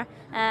sector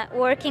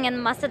working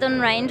in Macedon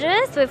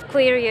Ranges with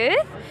queer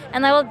youth.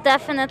 And I will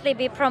definitely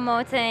be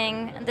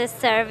promoting this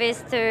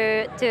service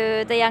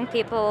to the young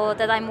people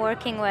that I'm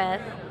working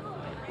with.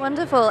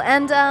 Wonderful.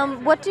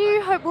 And what do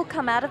you hope will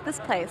come out of this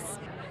place?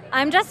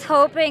 I'm just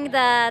hoping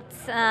that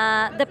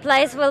the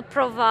place will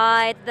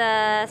provide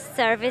the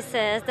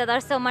services that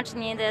are so much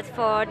needed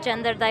for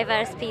gender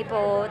diverse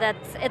people, that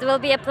it will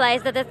be a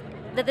place that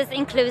is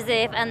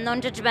inclusive and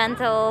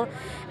non-judgmental,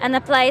 and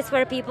a place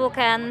where people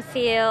can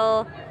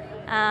feel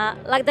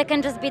like they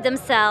can just be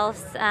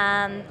themselves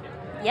and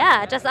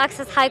just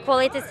access high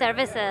quality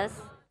services.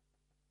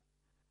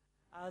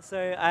 So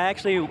I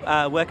actually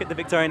work at the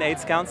Victorian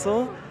AIDS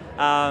Council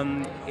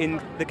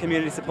in the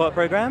community support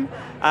program.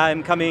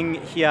 I'm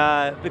coming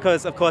here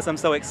because, of course, I'm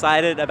so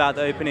excited about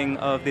the opening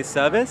of this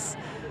service.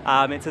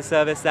 It's a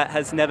service that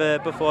has never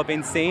before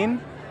been seen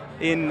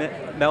in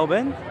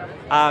Melbourne,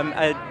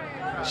 a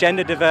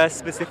gender diverse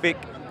specific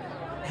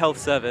health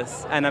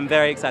service, and I'm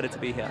very excited to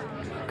be here.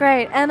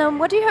 Great. And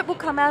what do you hope will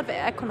come out of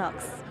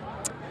Equinox?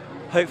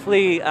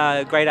 Hopefully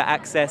greater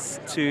access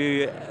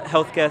to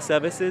healthcare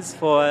services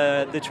for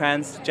the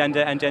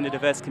transgender and gender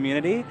diverse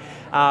community.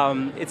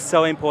 It's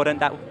so important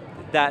that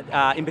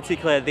in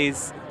particular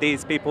these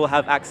people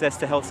have access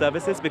to health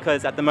services,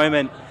 because at the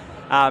moment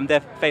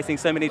they're facing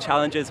so many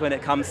challenges when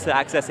it comes to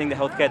accessing the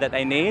healthcare that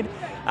they need.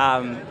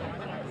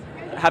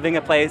 Having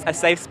a place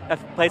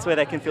where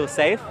they can feel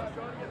safe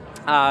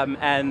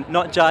and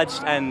not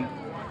judged, and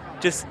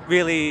just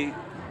really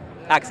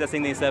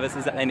accessing these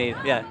services that they need.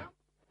 Yeah.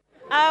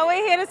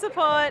 We're here to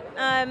support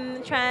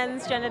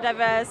transgender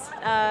diverse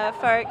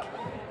folk.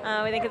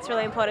 We think it's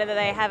really important that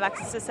they have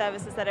access to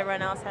services that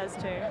everyone else has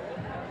too.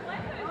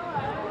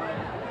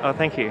 Oh,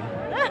 thank you. Is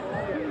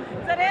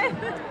that it?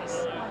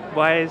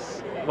 Why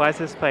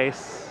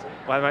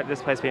might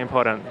this place be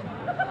important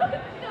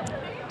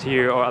to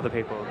you or other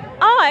people?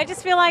 Oh, I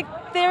just feel like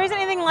there isn't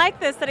anything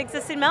like this that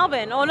exists in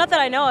Melbourne, or not that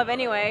I know of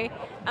anyway.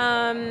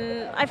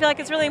 I feel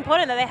like it's really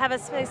important that they have a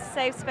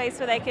safe space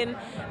where they can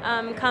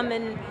come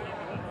and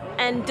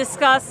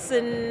discuss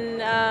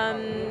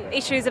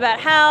issues about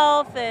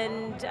health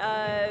and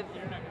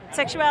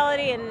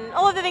sexuality and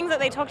all of the things that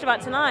they talked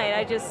about tonight.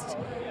 I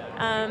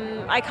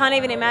can't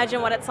even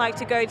imagine what it's like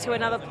to go to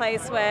another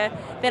place where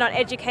they're not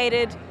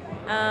educated,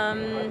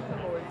 and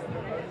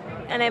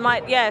they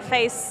might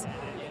face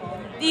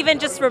even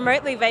just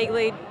remotely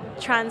vaguely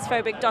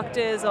transphobic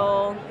doctors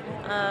or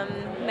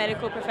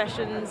medical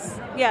professions.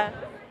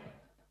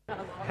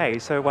 Hey,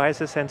 so why is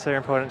the centre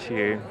important to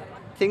you?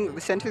 I think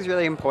the centre is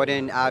really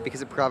important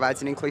because it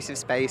provides an inclusive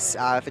space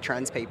for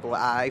trans people.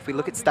 If we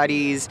look at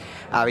studies,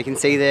 we can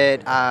see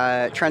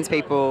that trans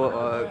people,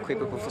 or queer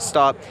people full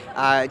stop,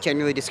 are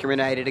generally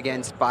discriminated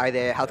against by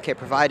their healthcare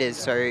providers.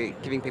 So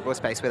giving people a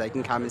space where they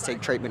can come and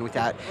seek treatment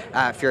without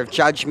fear of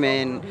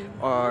judgment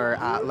or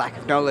lack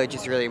of knowledge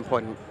is really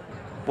important.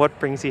 What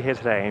brings you here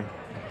today?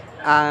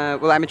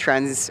 Well, I'm a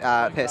trans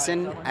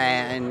person,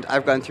 and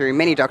I've gone through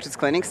many doctors'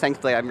 clinics.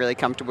 Thankfully, I'm really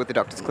comfortable with the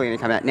doctors'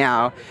 clinic I'm at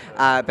now.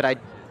 But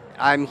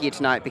I'm here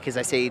tonight because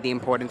I see the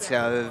importance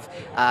of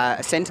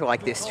a centre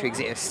like this to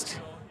exist.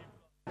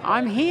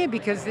 I'm here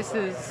because this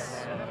is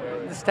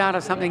the start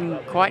of something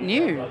quite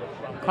new,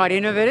 quite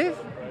innovative.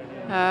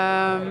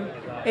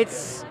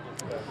 It's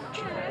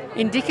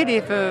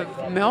indicative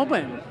of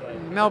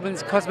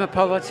Melbourne's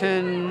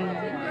cosmopolitan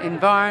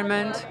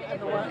environment.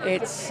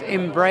 It's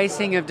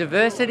embracing of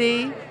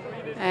diversity,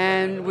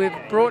 and we've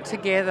brought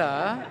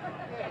together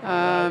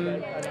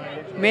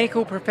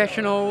medical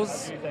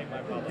professionals,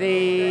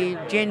 the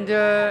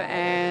gender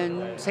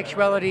and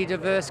sexuality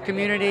diverse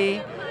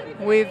community.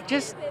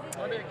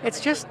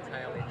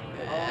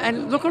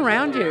 And look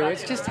around you,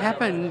 it's just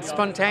happened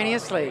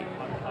spontaneously.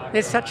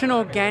 There's such an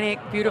organic,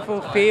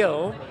 beautiful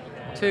feel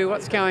to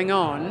what's going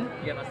on,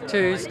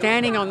 to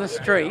standing on the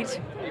street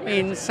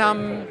in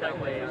some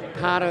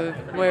part of,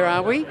 where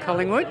are we?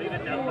 Collingwood.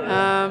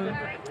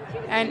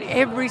 And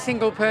every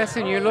single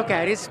person you look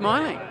at is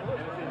smiling.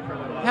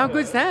 How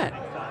good's that?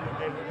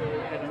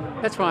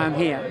 That's why I'm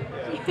here.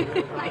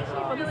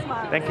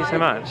 Thank you so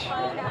much.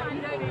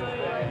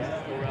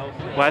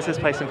 Why is this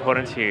place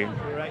important to you?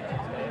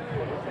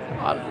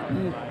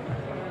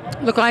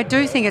 Look, I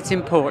do think it's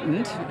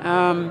important.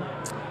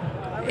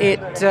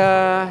 It's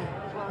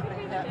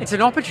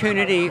an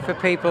opportunity for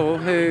people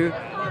who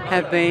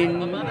have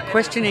been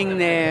questioning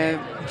their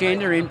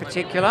gender in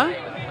particular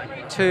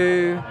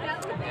to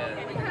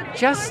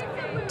just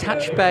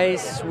touch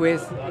base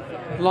with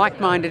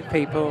like-minded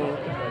people,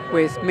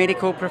 with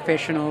medical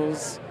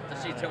professionals,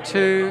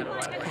 to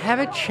have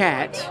a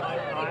chat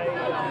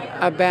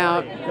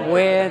about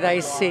where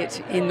they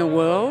sit in the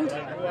world,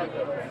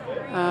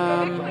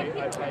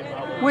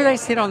 where they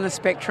sit on the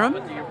spectrum,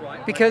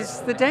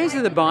 because the days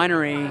of the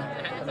binary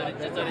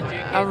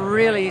are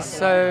really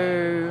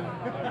so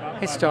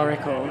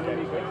historical.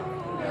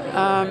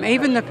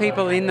 Even the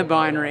people in the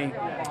binary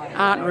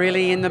aren't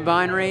really in the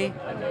binary.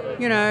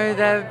 You know,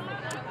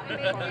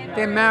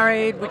 they're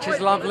married, which is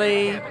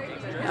lovely.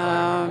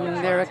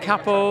 They're a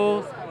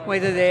couple,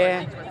 whether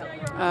they're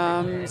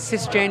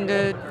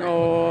cisgendered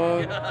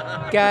or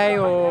gay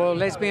or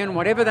lesbian,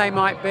 whatever they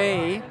might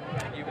be.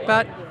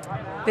 But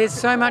there's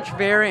so much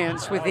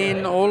variance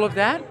within all of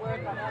that.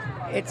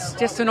 It's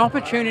just an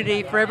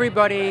opportunity for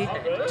everybody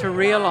to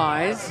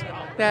realise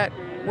that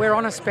we're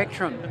on a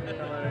spectrum.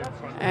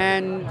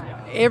 And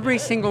every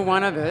single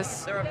one of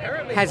us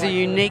has a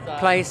unique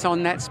place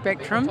on that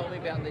spectrum.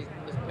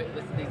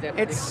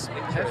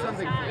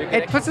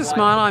 It puts a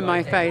smile on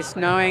my face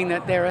knowing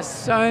that there are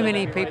so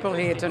many people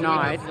here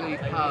tonight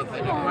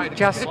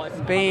just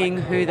being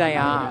who they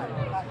are,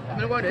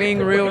 being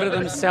real to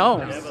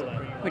themselves,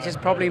 which is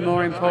probably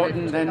more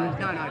important than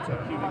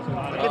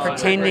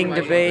pretending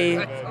to be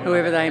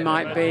whoever they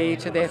might be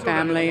to their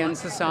family and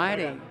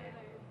society.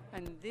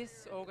 And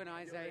this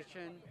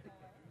organisation...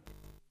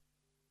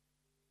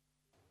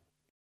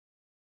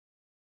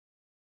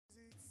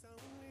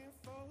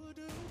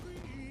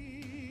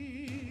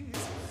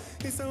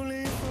 It's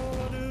only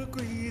 4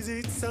 degrees,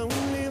 it's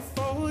only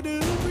 4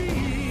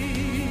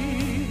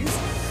 degrees.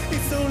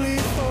 It's only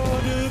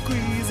 4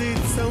 degrees,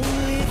 it's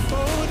only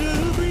 4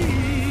 degrees.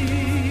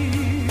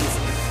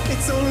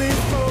 It's only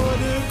 4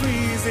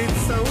 degrees,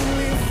 it's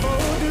only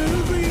 4 degrees.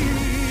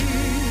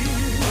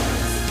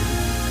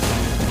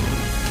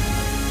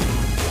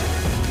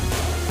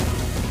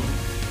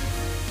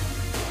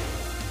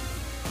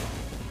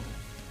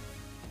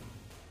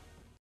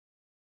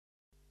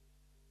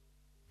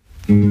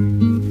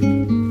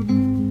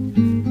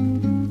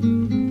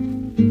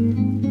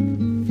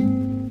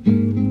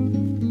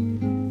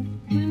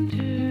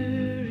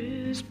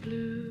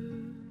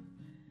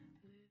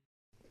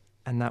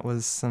 And that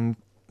was some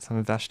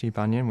of Vashti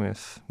Bunyan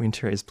with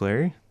Winter is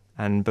Blue.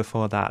 And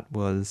before that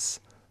was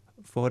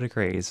 4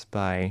 Degrees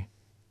by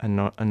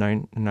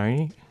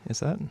Anoni, is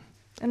that?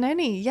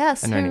 Anoni,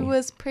 yes, Anoni. who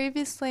was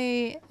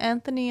previously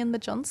Anthony and the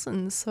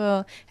Johnsons,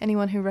 for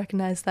anyone who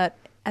recognised that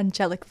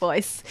angelic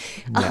voice.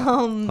 Yeah,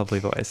 lovely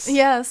voice.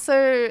 Yeah,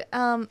 so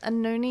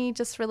Anoni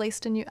just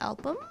released a new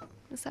album.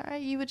 Is that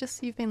right?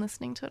 You've been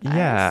listening to it,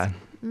 Yeah.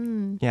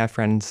 Iris? Yeah,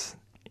 friends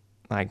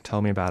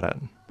told me about it.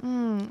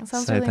 It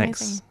sounds so really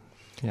thanks. amazing.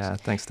 Yeah,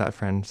 thanks to that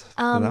friend for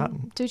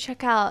that. Do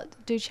check out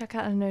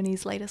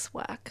Anoni's latest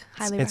work.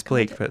 Highly It's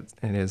recommend bleak, but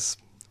it is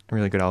a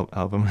really good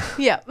album.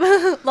 Yeah,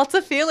 lots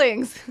of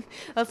feelings.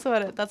 That's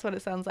what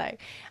it sounds like.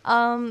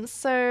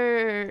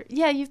 So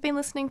yeah, you've been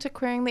listening to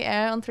Queering the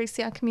Air on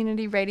 3CR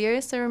Community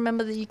Radio. So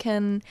remember that you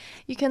can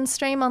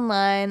stream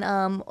online,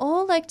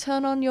 or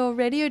turn on your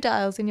radio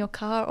dials in your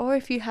car, or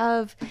if you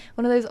have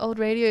one of those old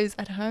radios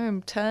at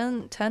home,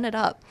 turn it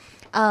up.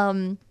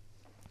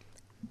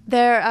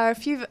 There are a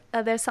few.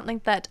 There's something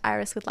that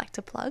Iris would like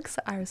to plug.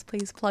 So Iris,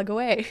 please plug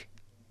away.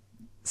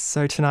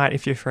 So tonight,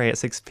 if you're free at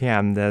 6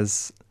 p.m,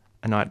 there's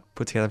a night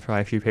put together by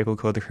a few people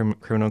called the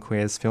Criminal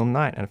Queers Film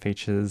Night, and it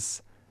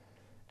features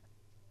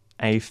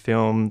a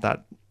film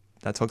that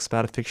talks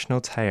about a fictional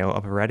tale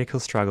of a radical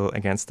struggle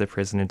against the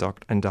prison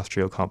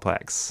industrial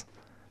complex.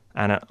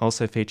 And it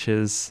also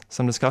features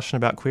some discussion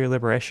about queer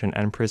liberation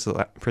and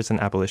prison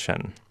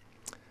abolition.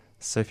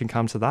 So if you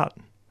come to that,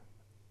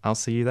 I'll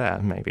see you there,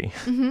 maybe.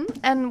 Mm-hmm.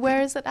 And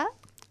where is it at?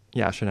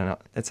 Yeah, I should know.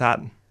 It's at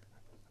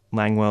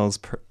Langwell's,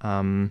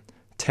 10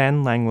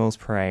 Langwell's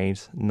Parade,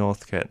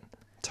 Northcote,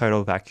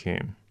 Total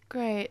Vacuum.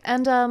 Great.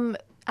 And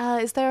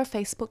is there a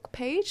Facebook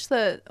page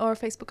or a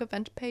Facebook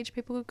event page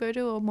people could go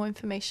to, or more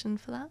information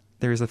for that?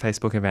 There is a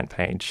Facebook event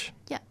page.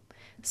 Yeah.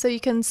 So you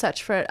can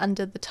search for it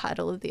under the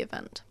title of the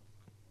event.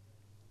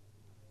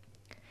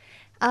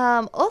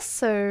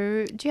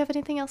 Also, do you have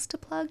anything else to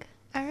plug,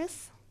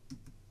 Iris?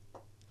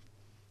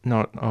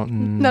 Not at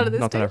this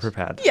that stage? I've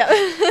prepared. Yeah,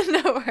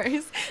 no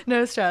worries,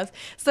 no stress.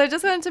 So I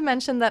just wanted to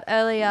mention that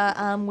earlier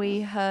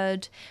we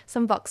heard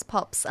some vox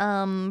pops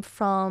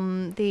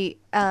from the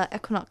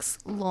Equinox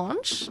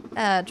launch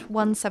at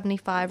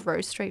 175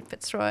 Rose Street,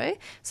 Fitzroy.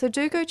 So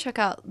do go check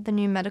out the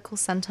new medical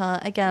centre.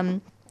 Again,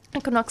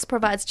 Equinox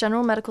provides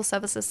general medical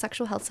services,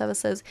 sexual health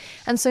services,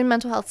 and soon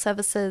mental health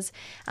services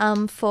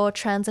for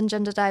trans and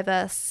gender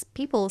diverse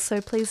people. So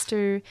please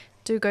do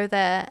go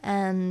there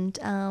and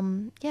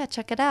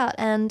check it out.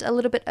 And a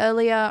little bit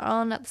earlier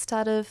on at the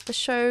start of the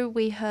show,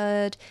 we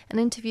heard an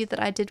interview that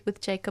I did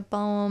with Jacob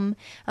Boehm,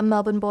 a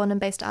Melbourne-born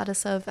and based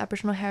artist of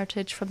Aboriginal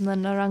heritage from the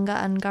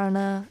Narungga and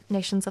Kaurna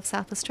nations of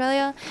South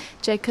Australia.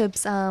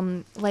 Jacob's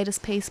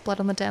latest piece, Blood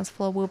on the Dance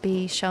Floor, will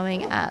be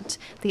showing at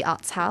the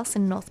Arts House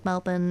in North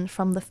Melbourne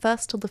from the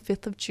 1st till the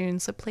 5th of June,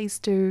 so please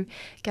do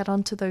get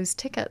onto those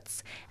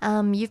tickets.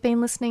 You've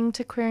been listening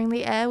to Queering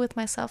the Air with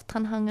myself,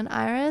 Tan Hung, and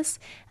Iris.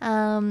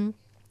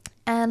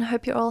 And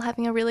hope you're all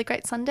having a really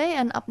great Sunday.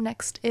 And up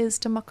next is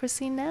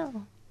Democracy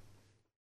Now!